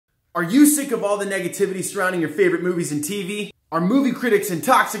Are you sick of all the negativity surrounding your favorite movies and TV? Are movie critics and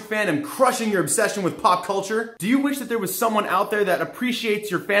toxic fandom crushing your obsession with pop culture? Do you wish that there was someone out there that appreciates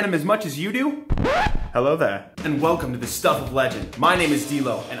your fandom as much as you do? Hello there, and welcome to the Stuff of Legend. My name is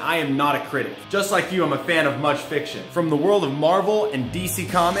D-Lo, and I am not a critic. Just like you, I'm a fan of much fiction. From the world of Marvel and DC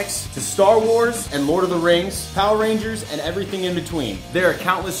Comics, to Star Wars and Lord of the Rings, Power Rangers, and everything in between. There are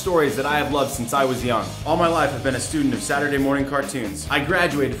countless stories that I have loved since I was young. All my life I've been a student of Saturday morning cartoons. I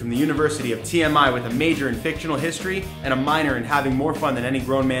graduated from the University of TMI with a major in fictional history and a minor in having more fun than any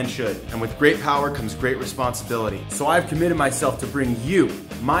grown man should. And with great power comes great responsibility. So I've committed myself to bring you,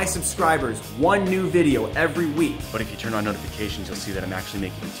 my subscribers, one new video every week. But if you turn on notifications, you'll see that I'm actually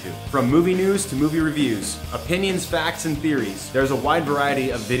making two. From movie news to movie reviews, opinions, facts, and theories, there's a wide variety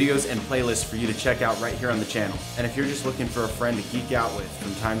of videos and playlists for you to check out right here on the channel. And if you're just looking for a friend to geek out with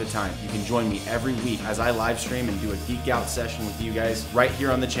from time to time, you can join me every week as I live stream and do a geek out session with you guys right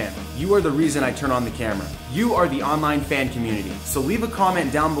here on the channel. You are the reason I turn on the camera. You are the online fan community. So leave a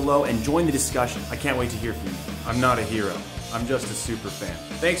comment down below and join the discussion. I can't wait to hear from you. I'm not a hero. I'm just a super fan.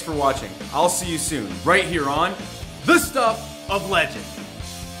 Thanks for watching. I'll see you soon, right here on The Stuff of Legend.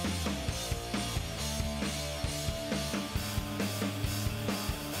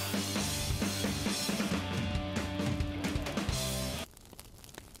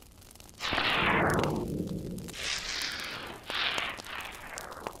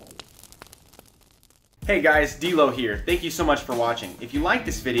 Hey guys, D-Lo here. Thank you so much for watching. If you like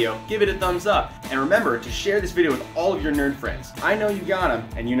this video, give it a thumbs up. And remember to share this video with all of your nerd friends. I know you got them,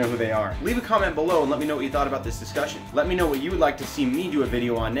 and you know who they are. Leave a comment below and let me know what you thought about this discussion. Let me know what you would like to see me do a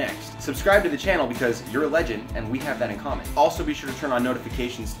video on next. Subscribe to the channel because you're a legend, and we have that in common. Also be sure to turn on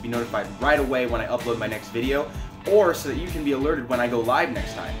notifications to be notified right away when I upload my next video, or so that you can be alerted when I go live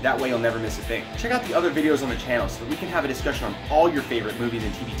next time. That way you'll never miss a thing. Check out the other videos on the channel so that we can have a discussion on all your favorite movies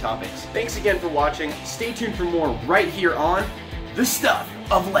and TV topics. Thanks again for watching. Stay tuned for more right here on The Stuff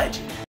of Legend.